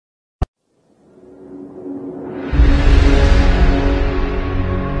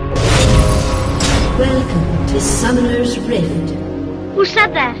Summoner's Rift. Who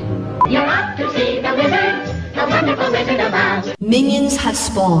said that? You're off to see the wizard, the wonderful Wizard of Oz. Minions have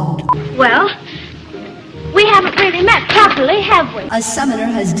spawned. Well, we haven't really met properly, have we? A summoner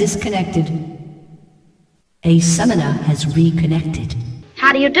has disconnected. A summoner has reconnected.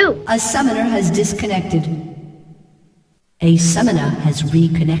 How do you do? A summoner has disconnected. A summoner has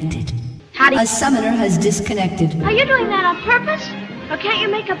reconnected. How do you... A summoner has disconnected. Are you doing that on purpose? Or can't you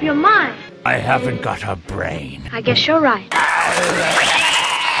make up your mind? I haven't got a brain. I guess you're right.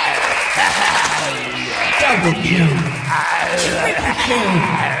 Double kill. Triple kill.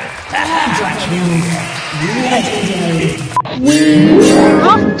 Quadra kill. Legendary. We're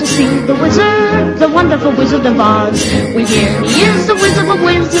off to see the wizard, the wonderful Wizard of Oz. We hear he is the Wizard of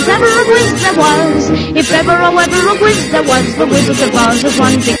Wiz, if ever a Wiz there was. If ever a Wiz there was, the Wizard of Oz is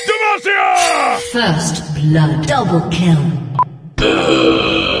one big... Demacia! First blood. Double kill.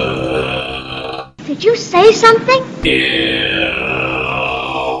 Did you say something?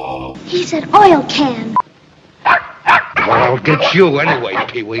 He said oil can. Well, I'll get you anyway,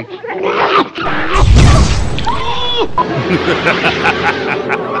 Pee-wee.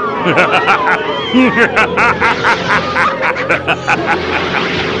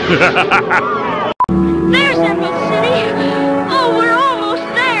 There's Emerald City. Oh, we're almost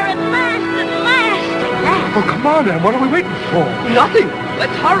there at last. Oh, come on, Em. What are we waiting for? Nothing.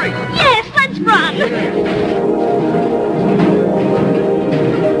 Let's hurry. Yes, let's run.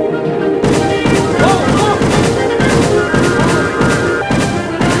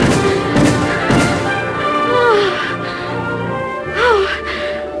 Oh,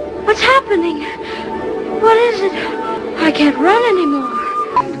 what's happening? What is it? I can't run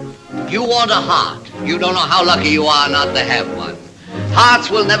anymore. You want a heart. You don't know how lucky you are not to have one. Hearts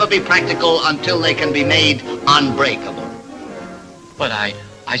will never be practical until they can be made unbreakable. But I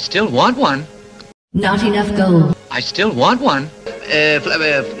still want one. Not enough gold. I still want one.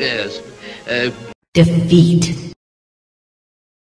 Yes. Defeat.